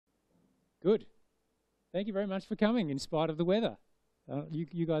Good. Thank you very much for coming in spite of the weather.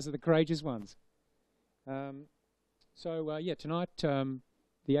 You guys are the courageous ones. Yeah, tonight, the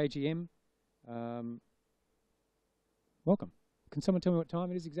AGM. Welcome. Can someone tell me what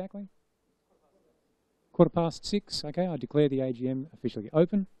time it is exactly? 6:15. Okay, I declare the AGM officially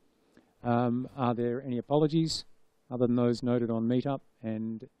open. Are there any apologies other than those noted on Meetup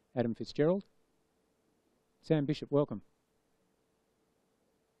and Adam Fitzgerald? Sam Bishop, welcome.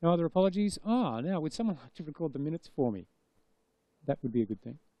 No other apologies? Now, would someone like to record the minutes for me? That would be a good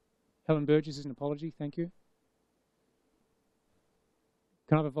thing. Helen Burgess is an apology, thank you.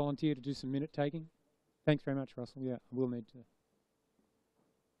 Can I have a volunteer to do some minute taking? Thanks very much, Russell. Yeah, I will need to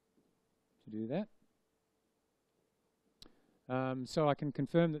do that. So I can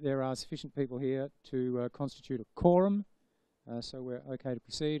confirm that there are sufficient people here to constitute a quorum. So we're okay to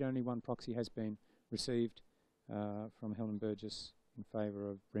proceed. Only one proxy has been received from Helen Burgess in favour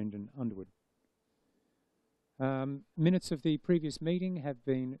of Brendan Underwood. Minutes of the previous meeting have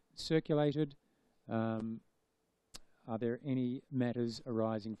been circulated. Are there any matters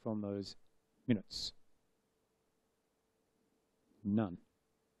arising from those minutes? None.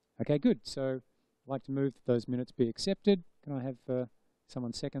 Okay, good. So I'd like to move that those minutes be accepted. Can I have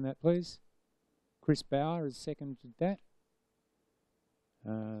someone second that, please? Chris Bauer has seconded that.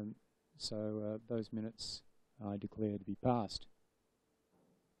 Those minutes I declare to be passed.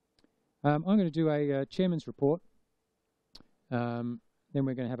 I'm going to do a chairman's report. Then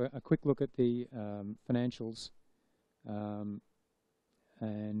we're going to have a quick look at the financials. Then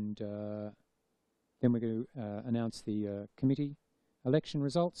we're going to announce the committee election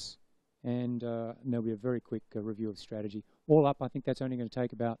results. And there'll be a very quick review of strategy. All up, I think that's only going to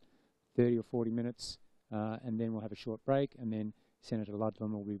take about 30 or 40 minutes. And then we'll have a short break. And then Senator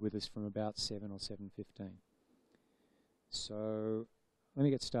Ludlam will be with us from about 7 or 7:15. So let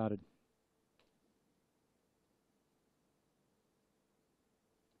me get started.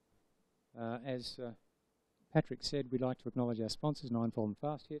 As Patrick said, we'd like to acknowledge our sponsors, Ninefold and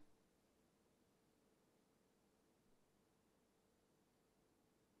Fast Hit.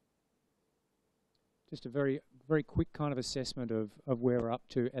 Just a very quick kind of assessment of where we're up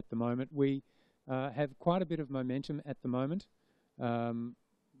to at the moment. We have quite a bit of momentum at the moment.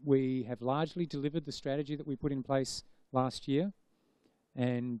 We have largely delivered the strategy that we put in place last year.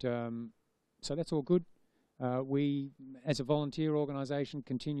 And so that's all good. We, as a volunteer organisation,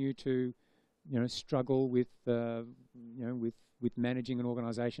 continue to struggle with with managing an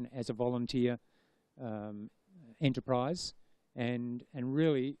organisation as a volunteer enterprise, and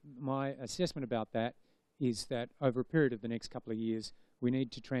really my assessment about that is that over a period of the next couple of years we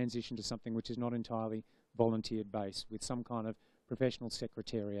need to transition to something which is not entirely volunteer based, with some kind of professional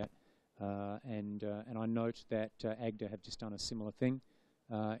secretariat, and I note that AGDA have just done a similar thing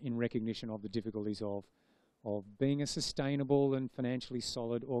in recognition of the difficulties of being a sustainable and financially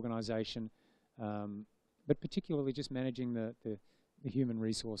solid organisation, but particularly just managing the human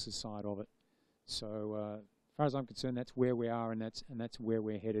resources side of it. So as far as I'm concerned, that's where we are, and that's where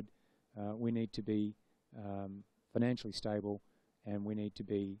we're headed. We need to be financially stable, and we need to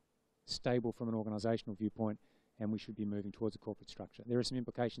be stable from an organisational viewpoint, and we should be moving towards a corporate structure. There are some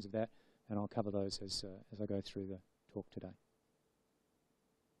implications of that, and I'll cover those as I go through the talk today.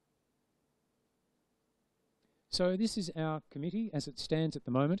 So this is our committee as it stands at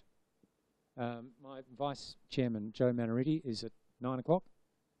the moment. My Vice Chairman, Joe Manariti, is at 9 o'clock.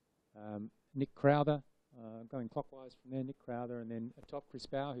 Nick Crowther, going clockwise from there, Nick Crowther, and then atop Chris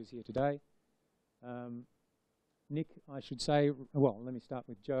Bauer, who's here today. Nick, I should say, well, let me start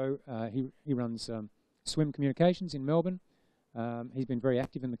with Joe. He runs Swim Communications in Melbourne. He's been very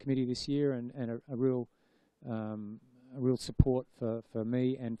active in the committee this year, and a real support for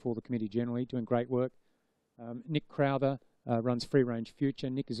me and for the committee generally, doing great work. Nick Crowther runs Free Range Future.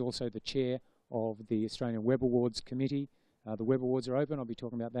 Nick is also the chair of the Australian Web Awards Committee. The Web Awards are open. I'll be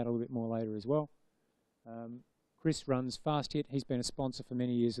talking about that a little bit more later as well. Chris runs Fast Hit. He's been a sponsor for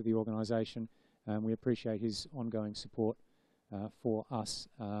many years of the organisation. We appreciate his ongoing support for us,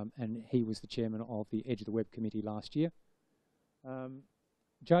 and he was the chairman of the Edge of the Web Committee last year.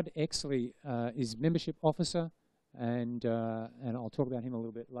 Judd Exley is membership officer, and I'll talk about him a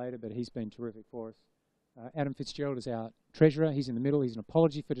little bit later, but he's been terrific for us. Adam Fitzgerald is our treasurer. He's in the middle. He's an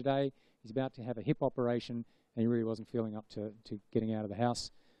apology for today. He's about to have a hip operation, and he really wasn't feeling up to getting out of the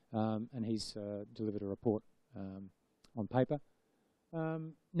house, and he's delivered a report on paper.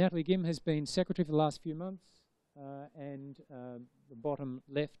 Natalie Gim has been secretary for the last few months, and the bottom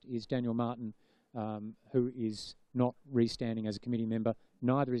left is Daniel Martin, who is not restanding as a committee member.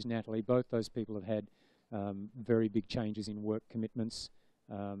 Neither is Natalie. Both those people have had very big changes in work commitments.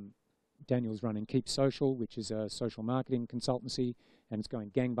 Daniel's running Keep Social, which is a social marketing consultancy, and it's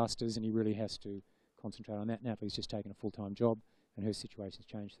going gangbusters, and he really has to concentrate on that. Natalie's just taken a full-time job, and her situation's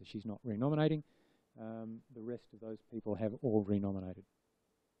changed, so she's not renominating. The rest of those people have all renominated.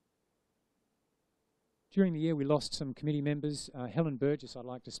 During the year, we lost some committee members. Helen Burgess, I'd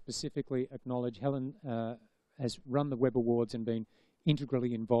like to specifically acknowledge. Helen has run the Web Awards and been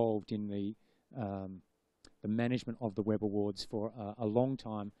integrally involved in the management of the Web Awards for a long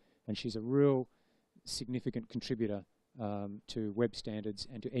time, and she's a real significant contributor to web standards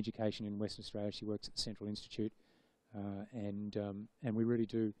and to education in Western Australia. She works at the Central Institute, and we really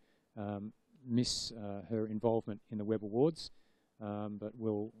do miss her involvement in the Web Awards, but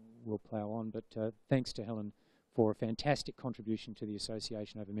we'll plough on. But thanks to Helen for a fantastic contribution to the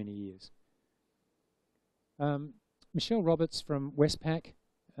association over many years. Michelle Roberts from Westpac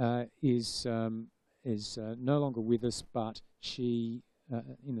is no longer with us, but she,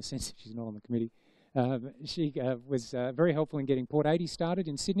 in the sense that she's not on the committee, she was very helpful in getting Port 80 started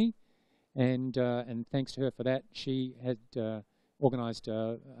in Sydney, and thanks to her for that. She had organised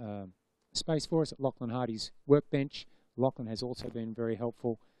space for us at Lachlan Hardy's workbench. Lachlan has also been very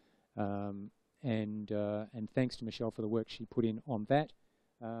helpful, and thanks to Michelle for the work she put in on that.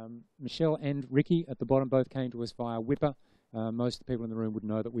 Michelle and Ricky at the bottom both came to us via WIPA. Most of the people in the room would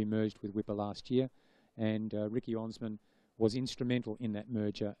know that we merged with WIPA last year, and Ricky Onsman was instrumental in that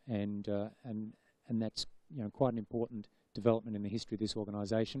merger, and that's quite an important development in the history of this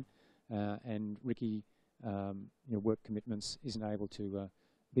organisation. And Ricky, work commitments, isn't able to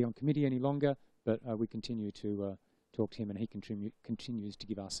be on committee any longer, but we continue to talk to him, and he continues to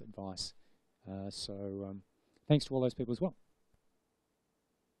give us advice. So thanks to all those people as well.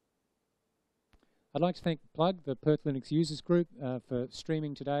 I'd like to thank Plug, the Perth Linux Users Group, for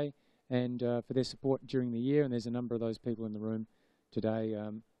streaming today and for their support during the year. And there's a number of those people in the room today.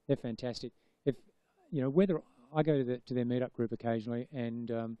 They're fantastic. If whether I go to their meetup group occasionally,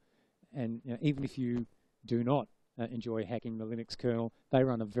 and even if you do not enjoy hacking the Linux kernel, they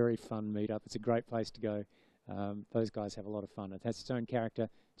run a very fun meetup. It's a great place to go. Those guys have a lot of fun. It has its own character.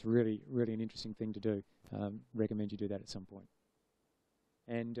 It's really, really an interesting thing to do. Recommend you do that at some point.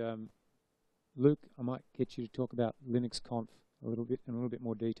 And Luke, I might get you to talk about LinuxConf a little bit in a little bit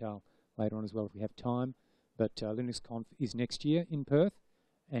more detail later on as well if we have time. But LinuxConf is next year in Perth,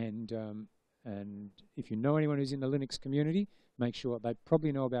 and if you know anyone who's in the Linux community, make sure they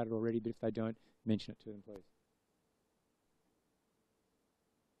probably know about it already. But if they don't, mention it to them, please.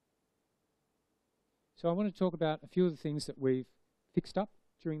 So I want to talk about a few of the things that we've fixed up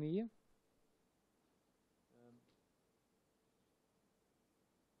during the year.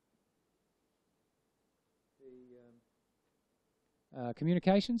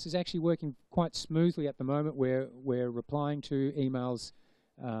 Communications is actually working quite smoothly at the moment. We're replying to emails,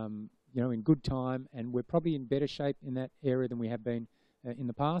 in good time, and we're probably in better shape in that area than we have been in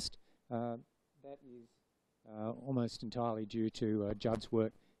the past. That is almost entirely due to Judd's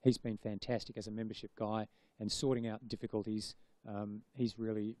work. He's been fantastic as a membership guy and sorting out difficulties. He's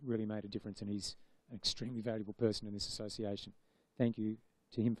really, really made a difference, and he's an extremely valuable person in this association. Thank you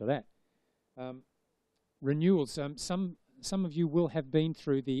to him for that. Renewals. Some of you will have been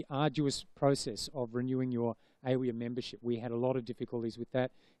through the arduous process of renewing your AWIA membership. We had a lot of difficulties with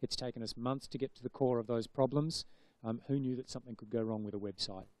that. It's taken us months to get to the core of those problems. Who knew that something could go wrong with a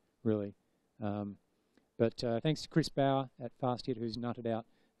website, really? But thanks to Chris Bauer at FastHit, who's nutted out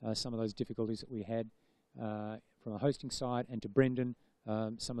some of those difficulties that we had from a hosting side, and to Brendan,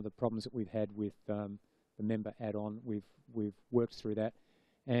 some of the problems that we've had with the member add-on. We've worked through that.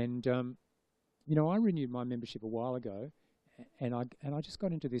 And, I renewed my membership a while ago, and I just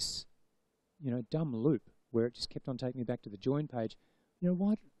got into this, dumb loop where it just kept on taking me back to the join page.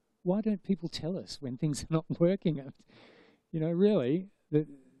 Why don't people tell us when things are not working? Really,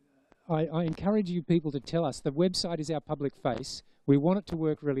 I encourage you people to tell us. The website is our public face. We want it to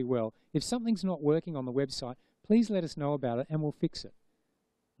work really well. If something's not working on the website, please let us know about it and we'll fix it.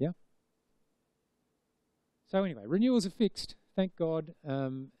 Yeah? So anyway, renewals are fixed, thank God,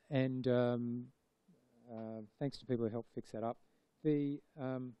 thanks to people who helped fix that up. The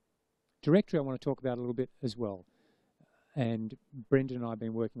directory I want to talk about a little bit as well. And Brendan and I have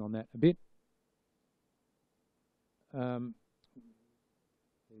been working on that a bit. The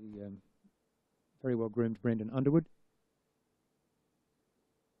very well groomed Brendan Underwood.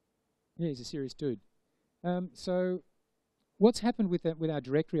 Yeah, he's a serious dude. So what's happened with our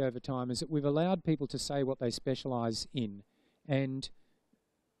directory over time is that we've allowed people to say what they specialise in, and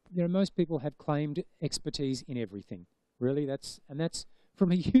most people have claimed expertise in everything. Really, that's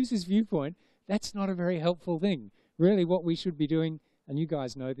from a user's viewpoint, that's not a very helpful thing. Really, what we should be doing and you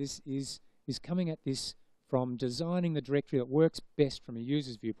guys know this, is coming at this from designing the directory that works best from a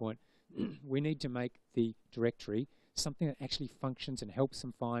user's viewpoint. We need to make the directory something that actually functions and helps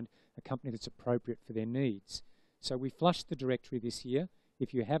them find a company that's appropriate for their needs. So we flushed the directory this year.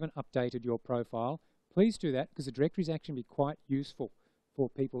 If you haven't updated your profile, please do that, because the directory is actually quite useful for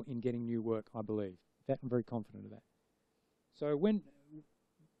people in getting new work, I believe. In fact, I'm very confident of that. So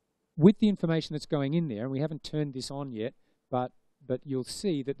with the information that's going in there, and we haven't turned this on yet, but you'll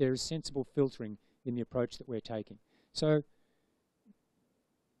see that there is sensible filtering in the approach that we're taking. So,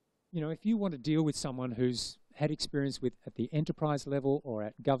 you know, if you want to deal with someone who's had experience with at the enterprise level or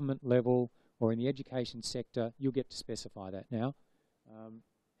at government level or in the education sector, you'll get to specify that now.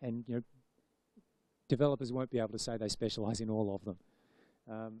 And, you know, developers won't be able to say they specialize in all of them.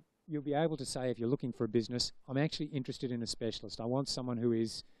 You'll be able to say, if you're looking for a business, I'm actually interested in a specialist. I want someone who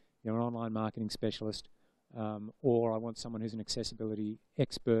is, you know, an online marketing specialist, or I want someone who's an accessibility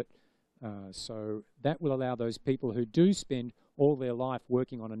expert. So that will allow those people who do spend all their life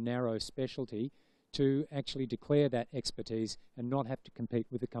working on a narrow specialty to actually declare that expertise and not have to compete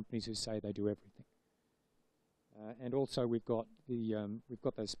with the companies who say they do everything. And also we've got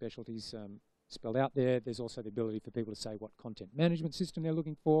those specialties spelled out there. There's also the ability for people to say what content management system they're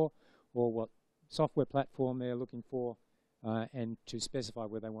looking for, or what software platform they're looking for, and to specify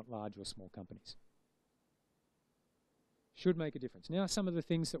whether they want large or small companies. Should make a difference. Now, some of the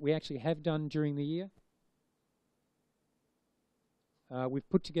things that we actually have done during the year. We've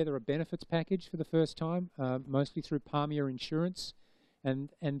put together a benefits package for the first time, mostly through Palmia Insurance, and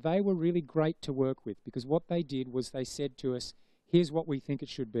they were really great to work with, because what they did was they said to us, here's what we think it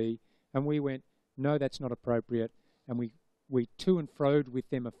should be, and we went, no, that's not appropriate, and we to and froed with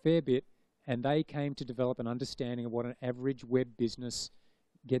them a fair bit, and they came to develop an understanding of what an average web business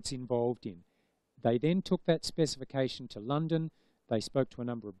gets involved in. They then took that specification to London. They spoke to a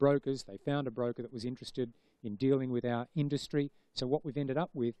number of brokers. They found a broker that was interested in dealing with our industry. So what we've ended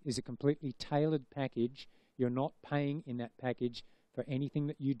up with is a completely tailored package. You're not paying in that package for anything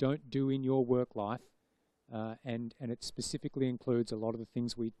that you don't do in your work life, and it specifically includes a lot of the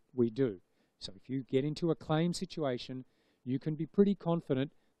things we do. So if you get into a claim situation, you can be pretty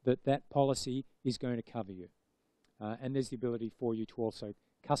confident that that policy is going to cover you. And there's the ability for you to also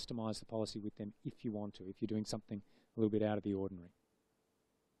customize the policy with them if you want to, if you're doing something a little bit out of the ordinary.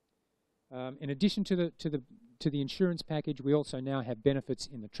 In addition to the insurance package, we also now have benefits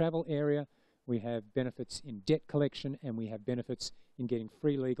in the travel area. We have benefits in debt collection, and we have benefits in getting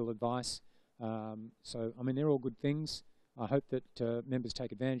free legal advice. So, I mean, they're all good things. I hope that members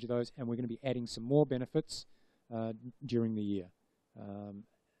take advantage of those, and we're going to be adding some more benefits during the year.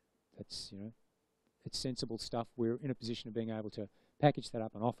 That's, you know, it's sensible stuff. We're in a position of being able to package that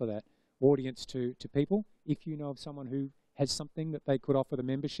up and offer that audience to people. If you know of someone who has something that they could offer the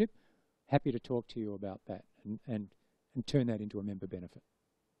membership, happy to talk to you about that and turn that into a member benefit.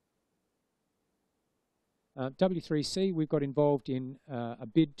 W3C, we've got involved in a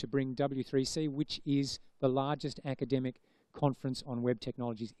bid to bring W3C, which is the largest academic conference on web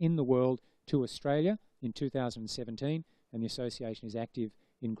technologies in the world, to Australia in 2017, and the association is active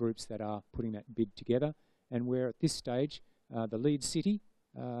in groups that are putting that bid together. And we're at this stage the lead city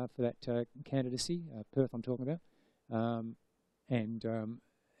for that candidacy, Perth I'm talking about, and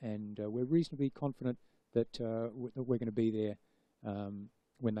we're reasonably confident that we're going to be there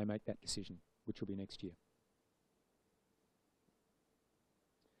when they make that decision, which will be next year.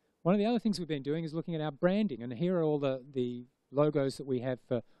 One of the other things we've been doing is looking at our branding, and here are all the logos that we have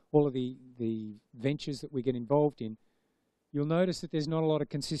for all of the ventures that we get involved in. You'll notice that there's not a lot of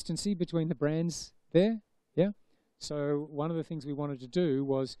consistency between the brands there, yeah? So one of the things we wanted to do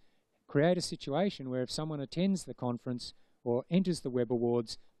was create a situation where if someone attends the conference or enters the Web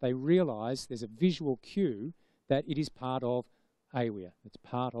Awards, they realise there's a visual cue that it is part of AWIA. It's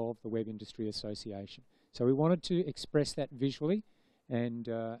part of the Web Industry Association. So we wanted to express that visually, and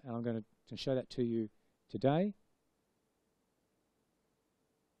I'm going to show that to you today.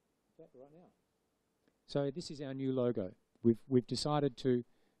 Right now. So this is our new logo. We've decided to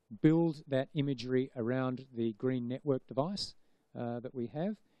build that imagery around the green network device that we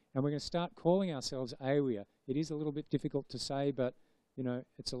have, and we're going to start calling ourselves AWIA. It is a little bit difficult to say, but you know,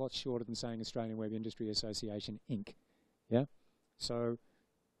 it's a lot shorter than saying Australian Web Industry Association Inc. Yeah. So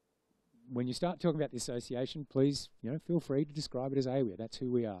when you start talking about the association, please, you know, feel free to describe it as AWIA. That's who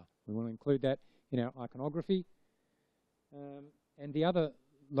we are. We want to include that in our iconography. And the other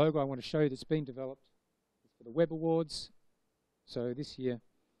logo I want to show you that's been developed is for the Web Awards. So this year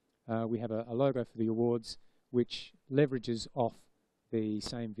we have a logo for the awards which leverages off the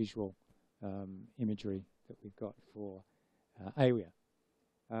same visual imagery that we've got for AWIA.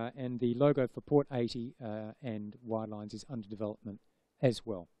 and the logo for Port 80 and Widelines is under development as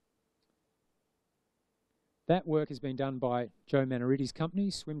well. That work has been done by Joe Manaritti's company,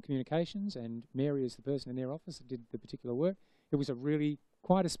 Swim Communications, and Mary is the person in their office that did the particular work. It was a really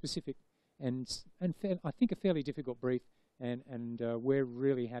quite a specific and I think a fairly difficult brief, and we're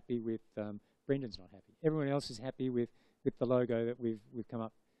really happy with. Brendan's not happy. Everyone else is happy with the logo that we've come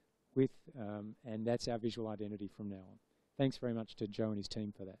up with, and that's our visual identity from now on. Thanks very much to Joe and his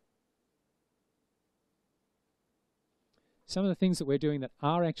team for that. Some of the things that we're doing that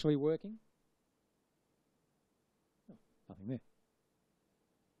are actually working. Oh, nothing there.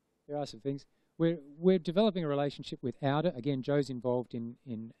 There are some things. We're developing a relationship with AWIA. Again, Joe's involved in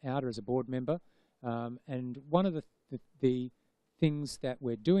AWIA as a board member, and one of the things that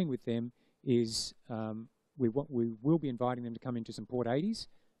we're doing with them is we will be inviting them to come into some Port 80s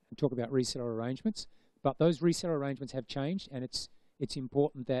and talk about reseller arrangements. But those reseller arrangements have changed, and it's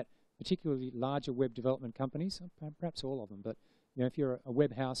important that particularly larger web development companies, perhaps all of them, but you know, if you're a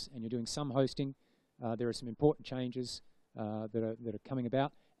web house and you're doing some hosting, there are some important changes that are coming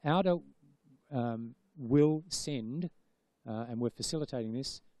about. AWIA will send, and we're facilitating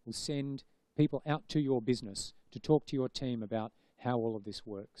this, will send people out to your business to talk to your team about how all of this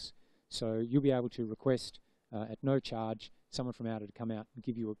works. So you'll be able to request at no charge someone from AWIA to come out and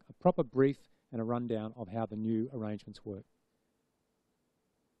give you a proper brief and a rundown of how the new arrangements work.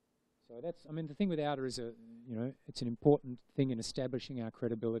 So that's, I mean, the thing with AWIA is it's an important thing in establishing our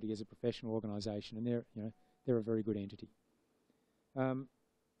credibility as a professional organisation, and they're a very good entity.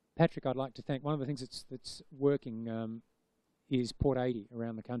 Patrick, I'd like to thank. One of the things that's working is Port 80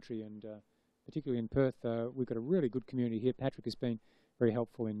 around the country, and particularly in Perth, we've got a really good community here. Patrick has been very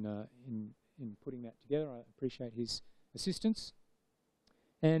helpful in putting that together. I appreciate his assistance.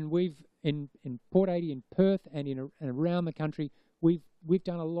 And we've in Port 80 in Perth and and around the country, we've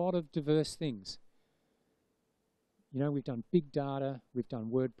done a lot of diverse things. You know, we've done big data, we've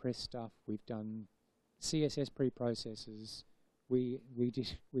done WordPress stuff, we've done CSS preprocessors, we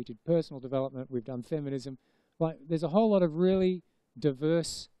did personal development, we've done feminism. Like, there's a whole lot of really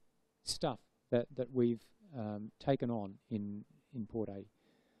diverse stuff that we've taken on in Port 80.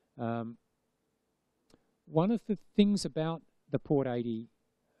 One of the things about the Port 80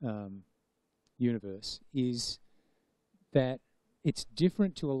 universe is that it's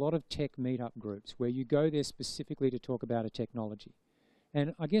different to a lot of tech meetup groups where you go there specifically to talk about a technology.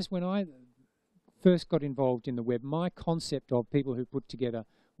 And I guess when I first got involved in the web, my concept of people who put together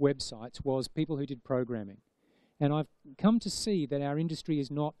websites was people who did programming. And I've come to see that our industry is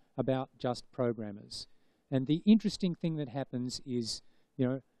not about just programmers. And the interesting thing that happens is, you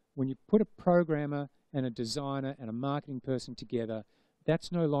know, when you put a programmer and a designer and a marketing person together,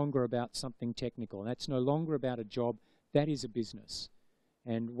 that's no longer about something technical. That's no longer about a job. That is a business.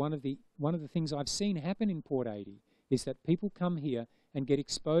 And one of the things I've seen happen in Port 80 is that people come here and get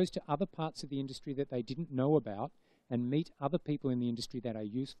exposed to other parts of the industry that they didn't know about and meet other people in the industry that are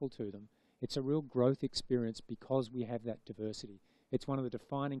useful to them. It's a real growth experience because we have that diversity. It's one of the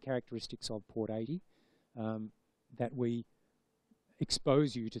defining characteristics of Port 80, that we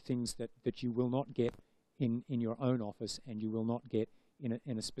expose you to things that you will not get in your own office and you will not get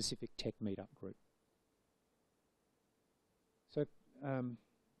in a specific tech meetup group. So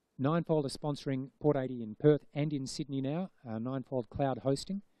Ninefold are sponsoring Port 80 in Perth and in Sydney now, Ninefold Cloud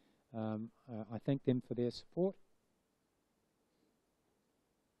Hosting. I thank them for their support.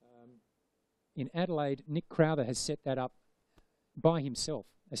 In Adelaide, Nick Crowther has set that up by himself,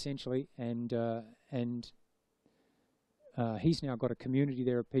 essentially, and he's now got a community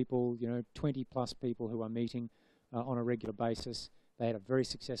there of people, 20 plus people who are meeting on a regular basis. They had a very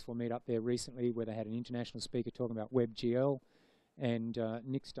successful meetup there recently where they had an international speaker talking about WebGL, and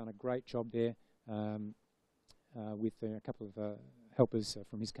Nick's done a great job there with a couple of helpers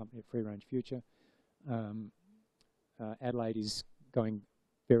from his company at Free Range Future. Adelaide is going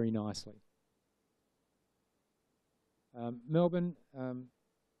very nicely. Melbourne,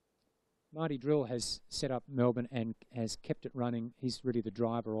 Marty Drill has set up Melbourne and has kept it running. He's really the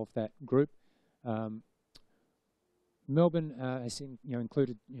driver of that group. Melbourne has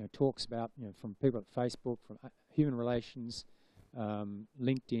included talks about from people at Facebook, from human relations,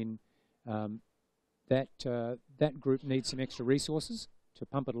 LinkedIn. That group needs some extra resources to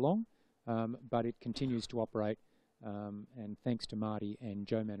pump it along, but it continues to operate. And thanks to Marty and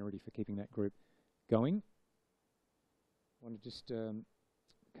Joe Manaritti for keeping that group going. I want to just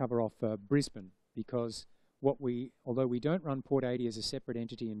cover off Brisbane, because although we don't run Port 80 as a separate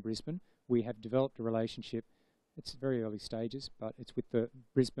entity in Brisbane, we have developed a relationship. It's very early stages, but it's with the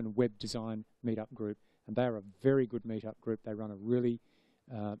Brisbane Web Design Meetup Group, and they are a very good meetup group. They run a really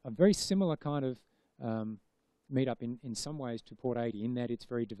a very similar kind of meetup in some ways to Port 80, in that it's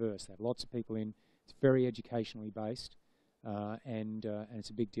very diverse. They have lots of people in. It's very educationally based, and it's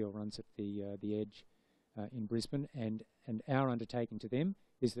a big deal. Runs at the Edge in Brisbane, and our undertaking to them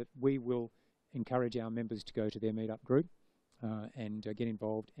is that we will encourage our members to go to their meetup group and get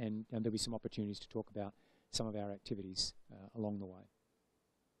involved, and there'll be some opportunities to talk about some of our activities along the way.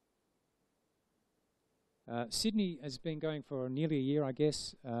 Sydney has been going for nearly a year, I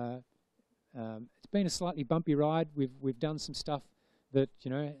guess. It's been a slightly bumpy ride. We've done some stuff that,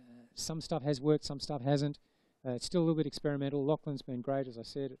 some stuff has worked, some stuff hasn't. It's still a little bit experimental. Lachlan's been great, as I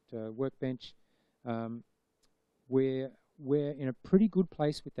said, at Workbench. We're in a pretty good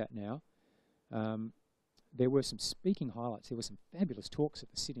place with that now. There were some speaking highlights. There were some fabulous talks at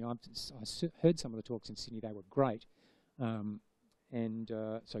the Sydney. I heard some of the talks in Sydney. They were great. So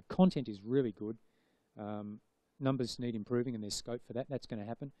content is really good. Numbers need improving, and there's scope for that. That's going to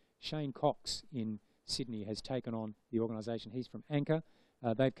happen. Shane Cox in Sydney has taken on the organisation. He's from Anchor.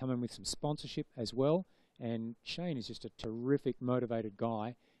 They've come in with some sponsorship as well. And Shane is just a terrific, motivated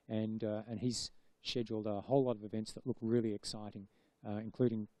guy, and he's scheduled a whole lot of events that look really exciting,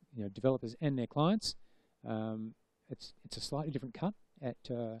 including developers and their clients. It's a slightly different cut at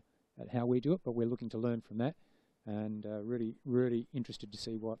how we do it, but we're looking to learn from that, and really interested to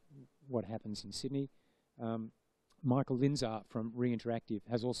see what happens in Sydney. Michael Linzar from Reinteractive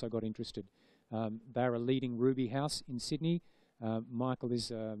has also got interested. They're a leading Ruby house in Sydney. Michael is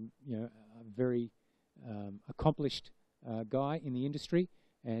a very accomplished guy in the industry,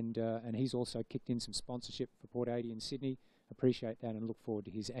 and he's also kicked in some sponsorship for Port 80 in Sydney. Appreciate that and look forward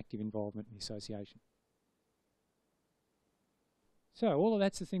to his active involvement in the association. So all of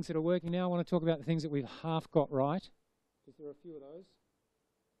that's the things that are working now. I want to talk about the things that we've half got right, because there are a few of those.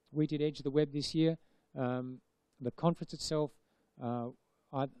 We did Edge of the Web this year. The conference itself,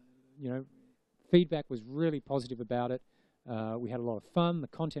 feedback was really positive about it. We had a lot of fun. The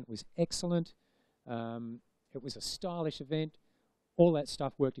content was excellent. It was a stylish event. All that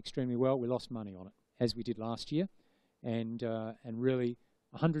stuff worked extremely well. We lost money on it, as we did last year. And really,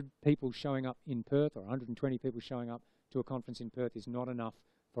 100 people showing up in Perth, or 120 people showing up to a conference in Perth, is not enough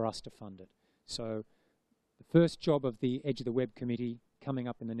for us to fund it. So the first job of the Edge of the Web committee coming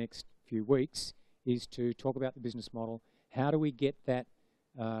up in the next few weeks is to talk about the business model. How do we get that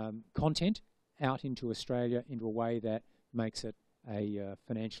content out into Australia into a way that makes it a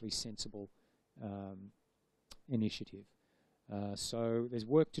financially sensible initiative? So there's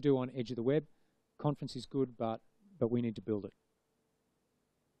work to do on Edge of the Web. Conference is good, but we need to build it.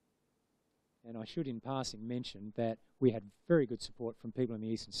 And I should, in passing, mention that we had very good support from people in the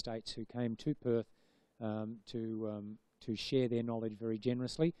eastern states who came to Perth to share their knowledge very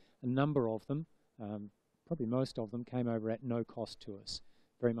generously. A number of them, probably most of them, came over at no cost to us.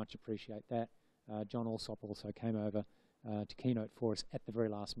 Very much appreciate that. John Alsop also came over to keynote for us at the very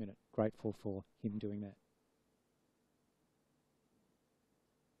last minute. Grateful for him doing that.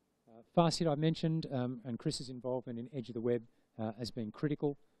 FastHit I mentioned, and Chris's involvement in Edge of the Web has been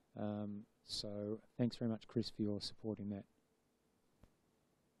critical. So thanks very much, Chris, for your support in that.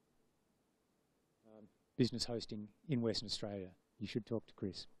 Business hosting in Western Australia. You should talk to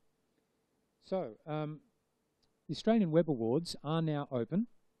Chris. So the Australian Web Awards are now open.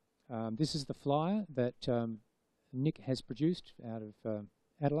 This is the flyer that Nick has produced out of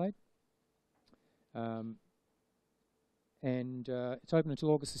Adelaide. And it's open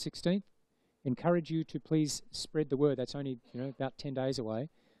until August the 16th. Encourage you to please spread the word. That's only about 10 days away.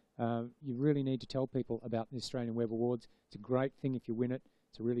 You really need to tell people about the Australian Web Awards. It's a great thing if you win it.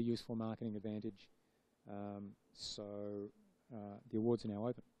 It's a really useful marketing advantage. So the awards are now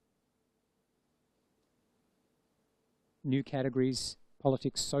open. New categories: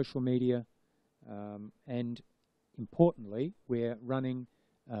 politics, social media, and importantly, we're running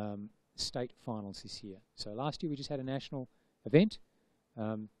state finals this year. So last year we just had a national event.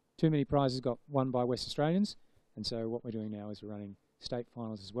 Too many prizes got won by West Australians, and so what we're doing now is we're running state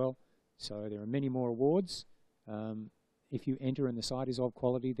finals as well. So there are many more awards. If you enter and the site is of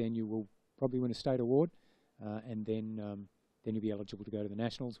quality, then you will probably win a state award, and then you'll be eligible to go to the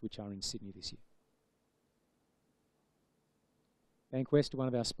nationals, which are in Sydney this year. Bankwest are one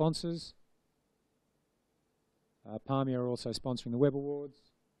of our sponsors. Palmia are also sponsoring the Web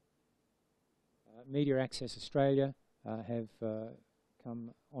Awards. Media Access Australia have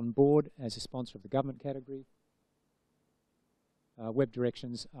come on board as a sponsor of the government category. Web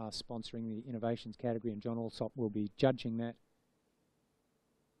Directions are sponsoring the innovations category, and John Alsop will be judging that.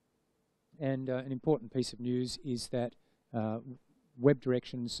 And an important piece of news is that Web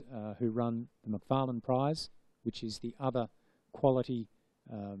Directions, who run the McFarlane Prize, which is the other quality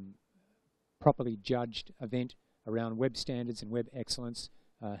properly judged event around web standards and web excellence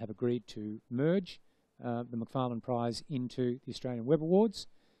have agreed to merge the McFarlane Prize into the Australian Web Awards.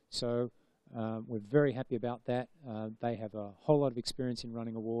 So we're very happy about that. They have a whole lot of experience in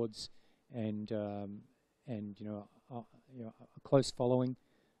running awards and you know, a close following.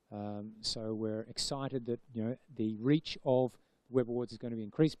 So we're excited that, you know, the reach of Web Awards is going to be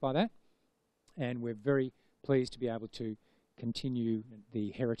increased by that, and we're very pleased to be able to continue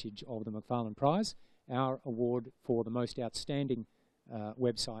the heritage of the McFarlane Prize. Our award for the most outstanding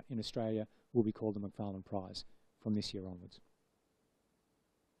website in Australia will be called the McFarlane Prize from this year onwards.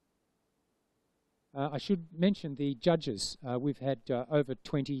 I should mention the judges. We've had over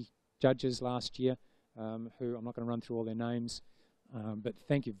 20 judges last year, who I'm not going to run through all their names, but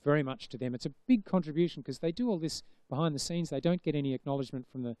thank you very much to them. It's a big contribution because they do all this behind the scenes. They don't get any acknowledgement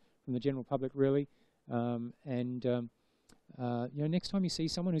from the general public, really. You know, next time you see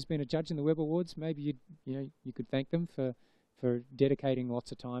someone who's been a judge in the Web Awards, maybe you could thank them for dedicating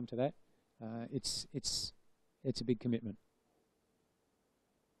lots of time to that. It's a big commitment.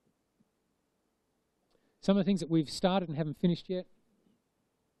 Some of the things that we've started and haven't finished yet.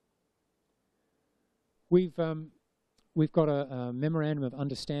 We've got a memorandum of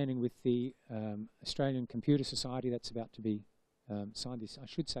understanding with the Australian Computer Society that's about to be signed. I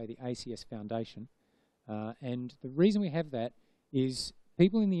should say the ACS Foundation. And the reason we have that is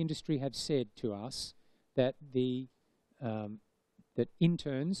people in the industry have said to us that that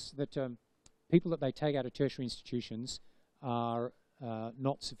interns, people that they take out of tertiary institutions are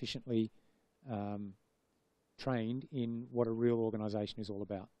not sufficiently trained in what a real organisation is all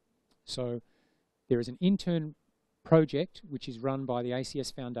about. So there is an intern project which is run by the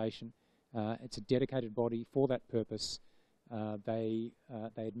ACS Foundation. It's a dedicated body for that purpose. They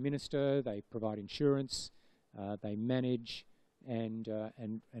administer, they provide insurance, they manage, and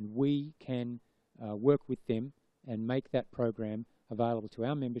we can work with them and make that program available to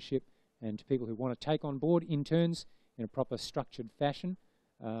our membership and to people who want to take on board interns in a proper structured fashion.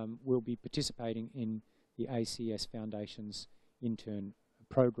 Will be participating in the ACS Foundation's intern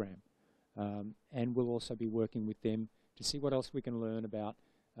program. And we'll also be working with them to see what else we can learn about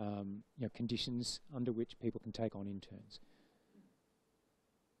you know, conditions under which people can take on interns.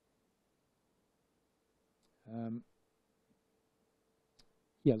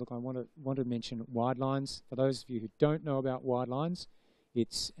 Yeah, look, I want to mention Widelines. For those of you who don't know about Widelines,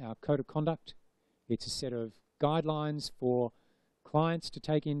 it's our code of conduct. It's a set of guidelines for clients to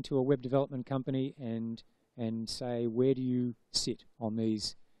take into a web development company and say, where do you sit on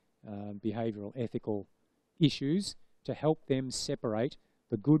these behavioural, ethical issues, to help them separate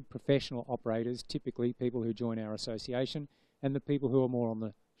the good professional operators, typically people who join our association, and the people who are more on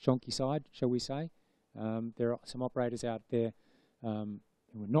the shonky side, shall we say. There are some operators out there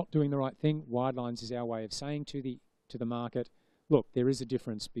who are not doing the right thing. Widelines is our way of saying to the market, look, there is a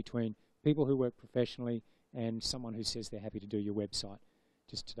difference between people who work professionally and someone who says they're happy to do your website.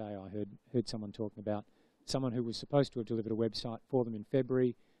 Just today I heard someone talking about someone who was supposed to have delivered a website for them in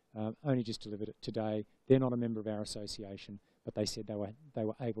February, only just delivered it today. They're not a member of our association, but they said they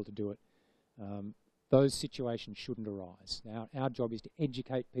were able to do it. Those situations shouldn't arise. Now, our job is to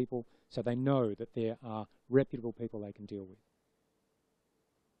educate people so they know that there are reputable people they can deal with.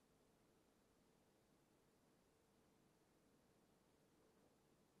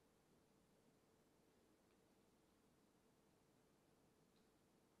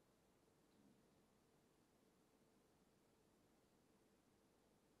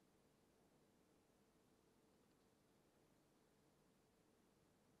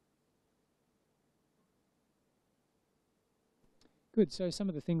 Good. So some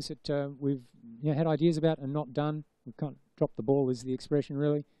of the things that we've had ideas about and not done, we can't drop the ball is the expression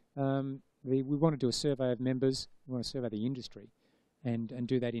really. We want to do a survey of members, we want to survey the industry and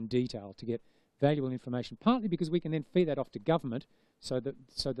do that in detail to get valuable information, partly because we can then feed that off to government so that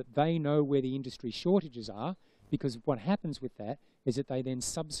they know where the industry shortages are, because what happens with that is that they then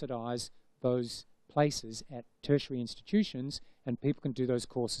subsidise those places at tertiary institutions and people can do those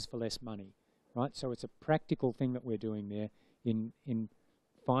courses for less money, right? So it's a practical thing that we're doing there in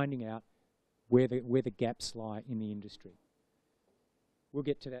finding out where the gaps lie in the industry. We'll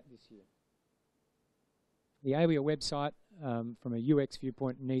get to that this year. The AWIA website, from a UX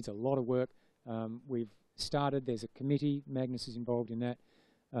viewpoint, needs a lot of work. We've started, there's a committee, Magnus is involved in that,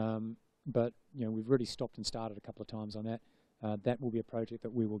 but we've really stopped and started a couple of times on that. That will be a project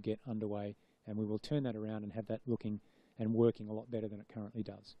that we will get underway and we will turn that around and have that looking and working a lot better than it currently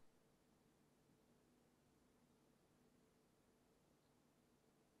does.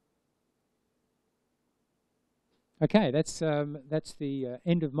 Okay, that's the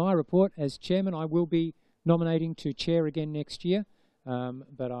end of my report. As chairman, I will be nominating to chair again next year,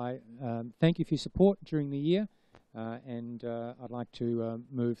 but I thank you for your support during the year, and I'd like to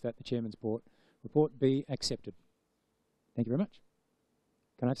move that the chairman's report be accepted. Thank you very much.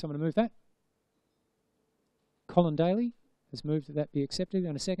 Can I have someone to move that? Colin Daly has moved that that be accepted,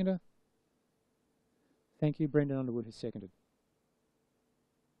 and a seconder. Thank you. Brendan Underwood has seconded.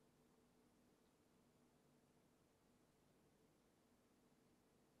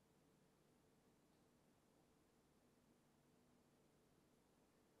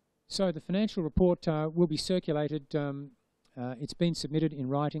 So the financial report will be circulated. It's been submitted in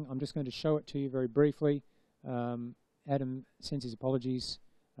writing. I'm just going to show it to you very briefly. Adam sends his apologies.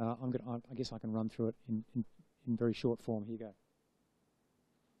 I guess I can run through it in very short form. Here you go.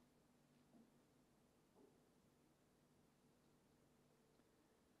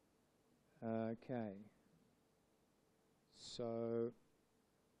 Okay. So,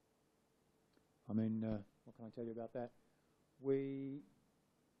 I mean, what can I tell you about that?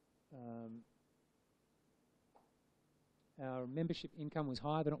 Our membership income was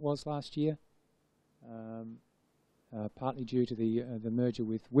higher than it was last year, partly due to the merger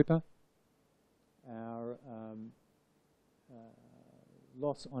with WIPA. Our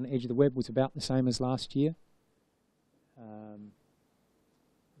loss on Edge of the Web was about the same as last year.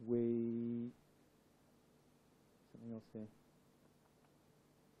 Something else there.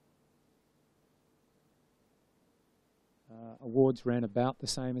 Awards ran about the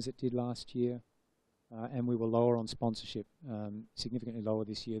same as it did last year, and we were lower on sponsorship, significantly lower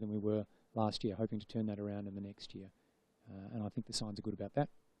this year than we were last year, hoping to turn that around in the next year. And I think the signs are good about that.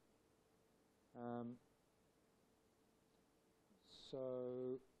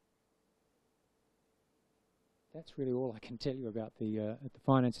 So that's really all I can tell you about the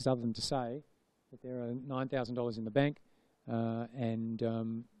finances, other than to say that there are $9,000 in the bank, and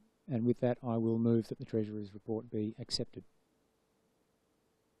with that I will move that the Treasurer's report be accepted.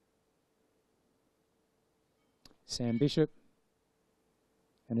 Sam Bishop,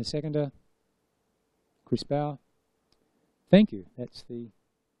 and a seconder, Chris Bauer. Thank you. That's the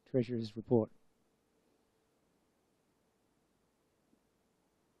Treasurer's report.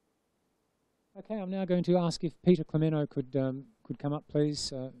 Okay, I'm now going to ask if Peter Clemeno could come up,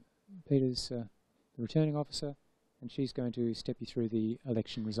 please. Peter's the returning officer, and she's going to step you through the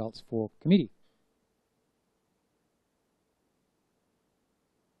election results for committee.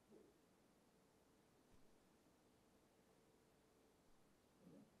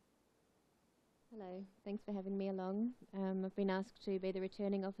 Hello, thanks for having me along. I've been asked to be the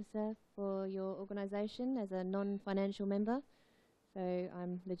returning officer for your organisation as a non-financial member, so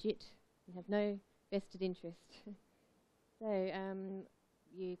I'm legit and have no vested interest. So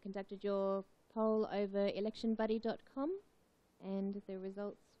you conducted your poll over electionbuddy.com, and the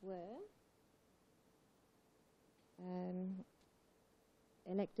results were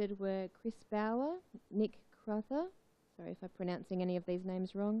elected were Chris Bauer, Nick Crother, sorry if I'm pronouncing any of these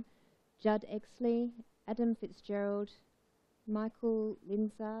names wrong, Judd Exley, Adam Fitzgerald, Michael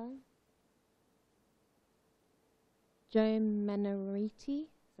Linzar, Joe Manariti,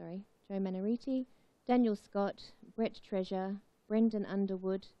 Daniel Scott, Brett Treasure, Brendan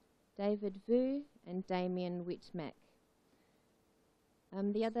Underwood, David Vu, and Damien Whitmack.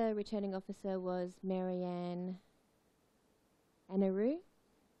 The other returning officer was Marianne Anaru.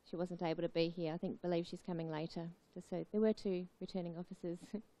 She wasn't able to be here. I believe she's coming later. So there were two returning officers.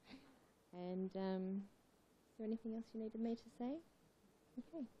 And is there anything else you needed me to say?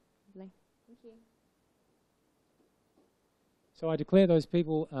 Okay, lovely. Thank you. So I declare those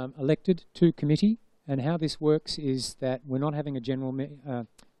people elected to committee, and how this works is that we're not having a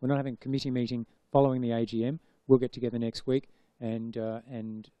committee meeting following the AGM. We'll get together next week, and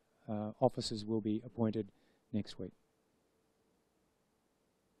officers will be appointed next week.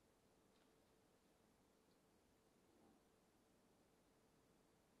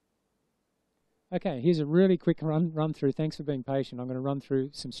 Okay, here's a really quick run through. Thanks for being patient. I'm going to run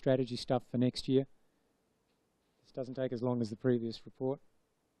through some strategy stuff for next year. This doesn't take as long as the previous report.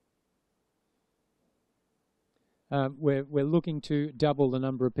 We're looking to double the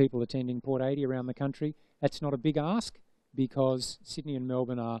number of people attending Port 80 around the country. That's not a big ask, because Sydney and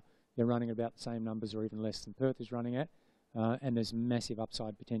Melbourne they're running at about the same numbers or even less than Perth is running at, and there's massive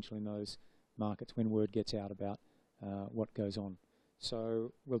upside potential in those markets when word gets out about what goes on.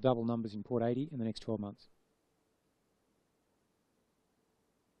 So we'll double numbers in Port 80 in the next 12 months.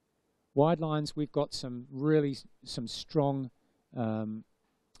 Wide lines, we've got some strong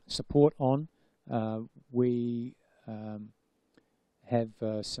support on. We have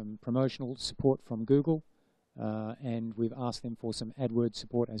some promotional support from Google. and we've asked them for some AdWords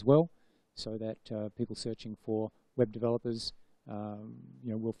support as well, so that people searching for web developers,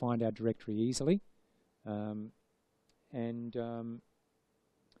 will find our directory easily.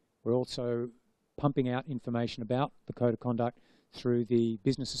 We're also pumping out information about the Code of Conduct through the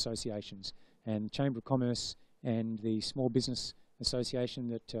business associations, and Chamber of Commerce and the Small Business Association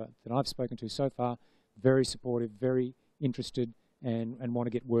that I've spoken to so far, very supportive, very interested, and want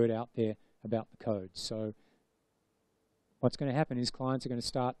to get word out there about the code. So what's going to happen is clients are going to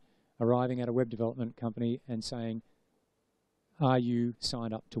start arriving at a web development company and saying, are you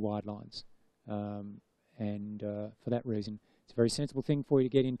signed up to Widelines? For that reason, it's a very sensible thing for you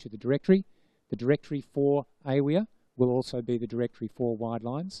to get into the directory. The directory for AWIA will also be the directory for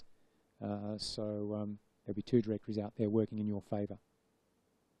Widelines. There'll be two directories out there working in your favour.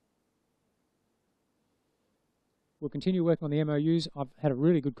 We'll continue working on the MOUs. I've had a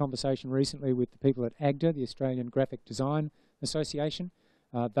really good conversation recently with the people at AGDA, the Australian Graphic Design Association.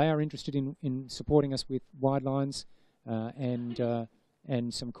 They are interested in supporting us with Widelines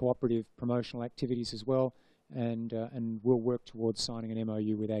and some cooperative promotional activities as well, and we'll work towards signing an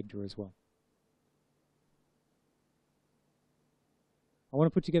MOU with AGDA as well. I want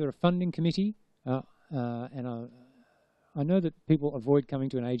to put together a funding committee, and I know that people avoid coming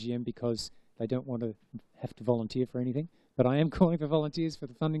to an AGM because they don't want to have to volunteer for anything, but I am calling for volunteers for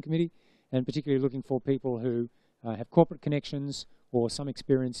the funding committee, and particularly looking for people who have corporate connections or some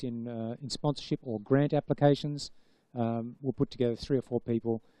experience in sponsorship or grant applications. We'll put together 3 or 4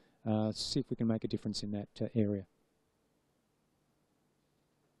 people, see if we can make a difference in that area.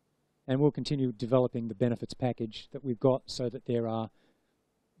 And we'll continue developing the benefits package that we've got so that there are,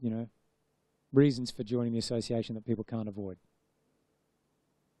 reasons for joining the association that people can't avoid.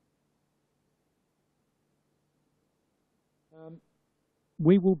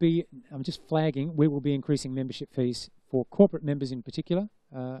 I'm just flagging, we will be increasing membership fees for corporate members in particular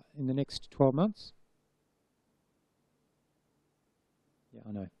in the next 12 months. Yeah,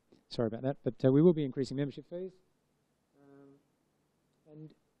 I know. Sorry about that, but we will be increasing membership fees.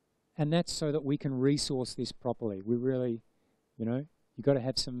 And that's so that we can resource this properly. We really, you've got to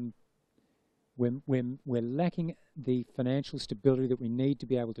have some, we're lacking the financial stability that we need to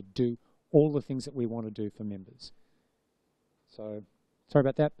be able to do all the things that we want to do for members. So, sorry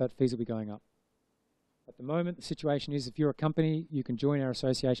about that, but fees will be going up. At the moment, the situation is if you're a company, you can join our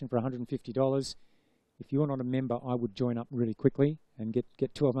association for $150. If you're not a member, I would join up really quickly and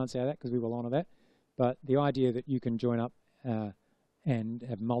get 12 months out of that, because we will honour that. But the idea that you can join up and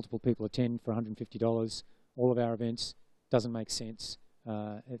have multiple people attend for $150, all of our events, doesn't make sense.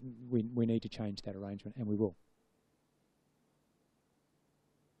 We need to change that arrangement, and we will.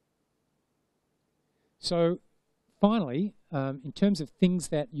 So finally, in terms of things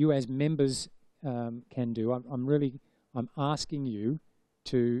that you as members can do, I'm asking you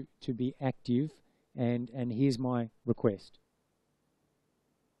to be active, and here's my request.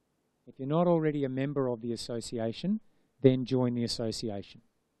 If you're not already a member of the association, then join the association.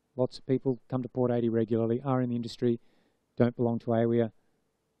 Lots of people come to Port 80 regularly, are in the industry, don't belong to AWIA.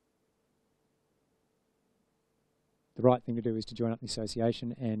 The right thing to do is to join up the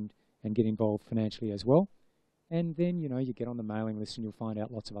association and get involved financially as well. And then, you get on the mailing list and you'll find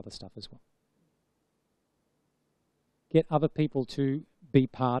out lots of other stuff as well. Get other people to be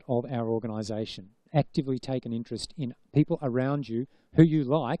part of our organisation. Actively take an interest in people around you who you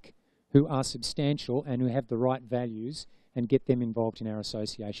like, who are substantial and who have the right values, and get them involved in our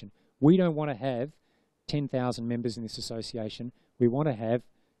association. We don't want to have 10,000 members in this association. We want to have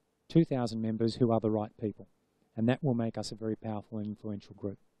 2,000 members who are the right people. And that will make us a very powerful and influential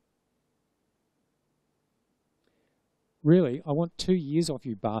group. Really, I want 2 years off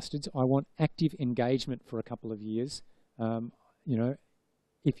you bastards. I want active engagement for a couple of years.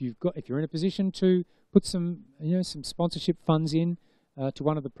 If you're in a position to put some sponsorship funds in to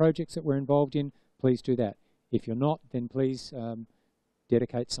one of the projects that we're involved in, please do that. If you're not, then please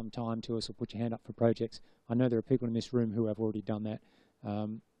dedicate some time to us or put your hand up for projects. I know there are people in this room who have already done that,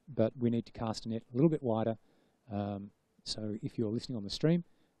 but we need to cast a net a little bit wider. So if you're listening on the stream,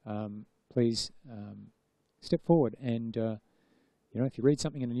 please step forward and, if you read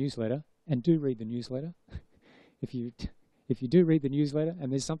something in the newsletter, and do read the newsletter, if you do read the newsletter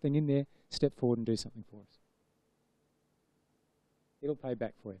and there's something in there, step forward and do something for us. It'll pay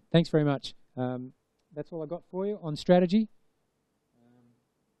back for you. Thanks very much. That's all I got for you on strategy.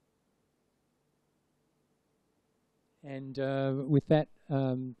 And with that,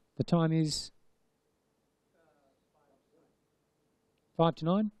 the time is 5 to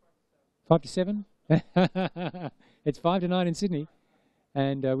 9? 5 to 7? It's 5 to 9 in Sydney.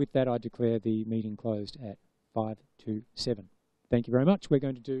 And with that, I declare the meeting closed at 527. Thank you very much. We're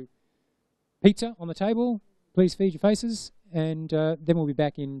going to do pizza on the table. Please feed your faces. And then we'll be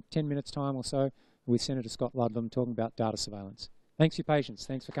back in 10 minutes' time or so with Senator Scott Ludlam talking about data surveillance. Thanks for your patience.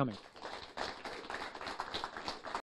 Thanks for coming.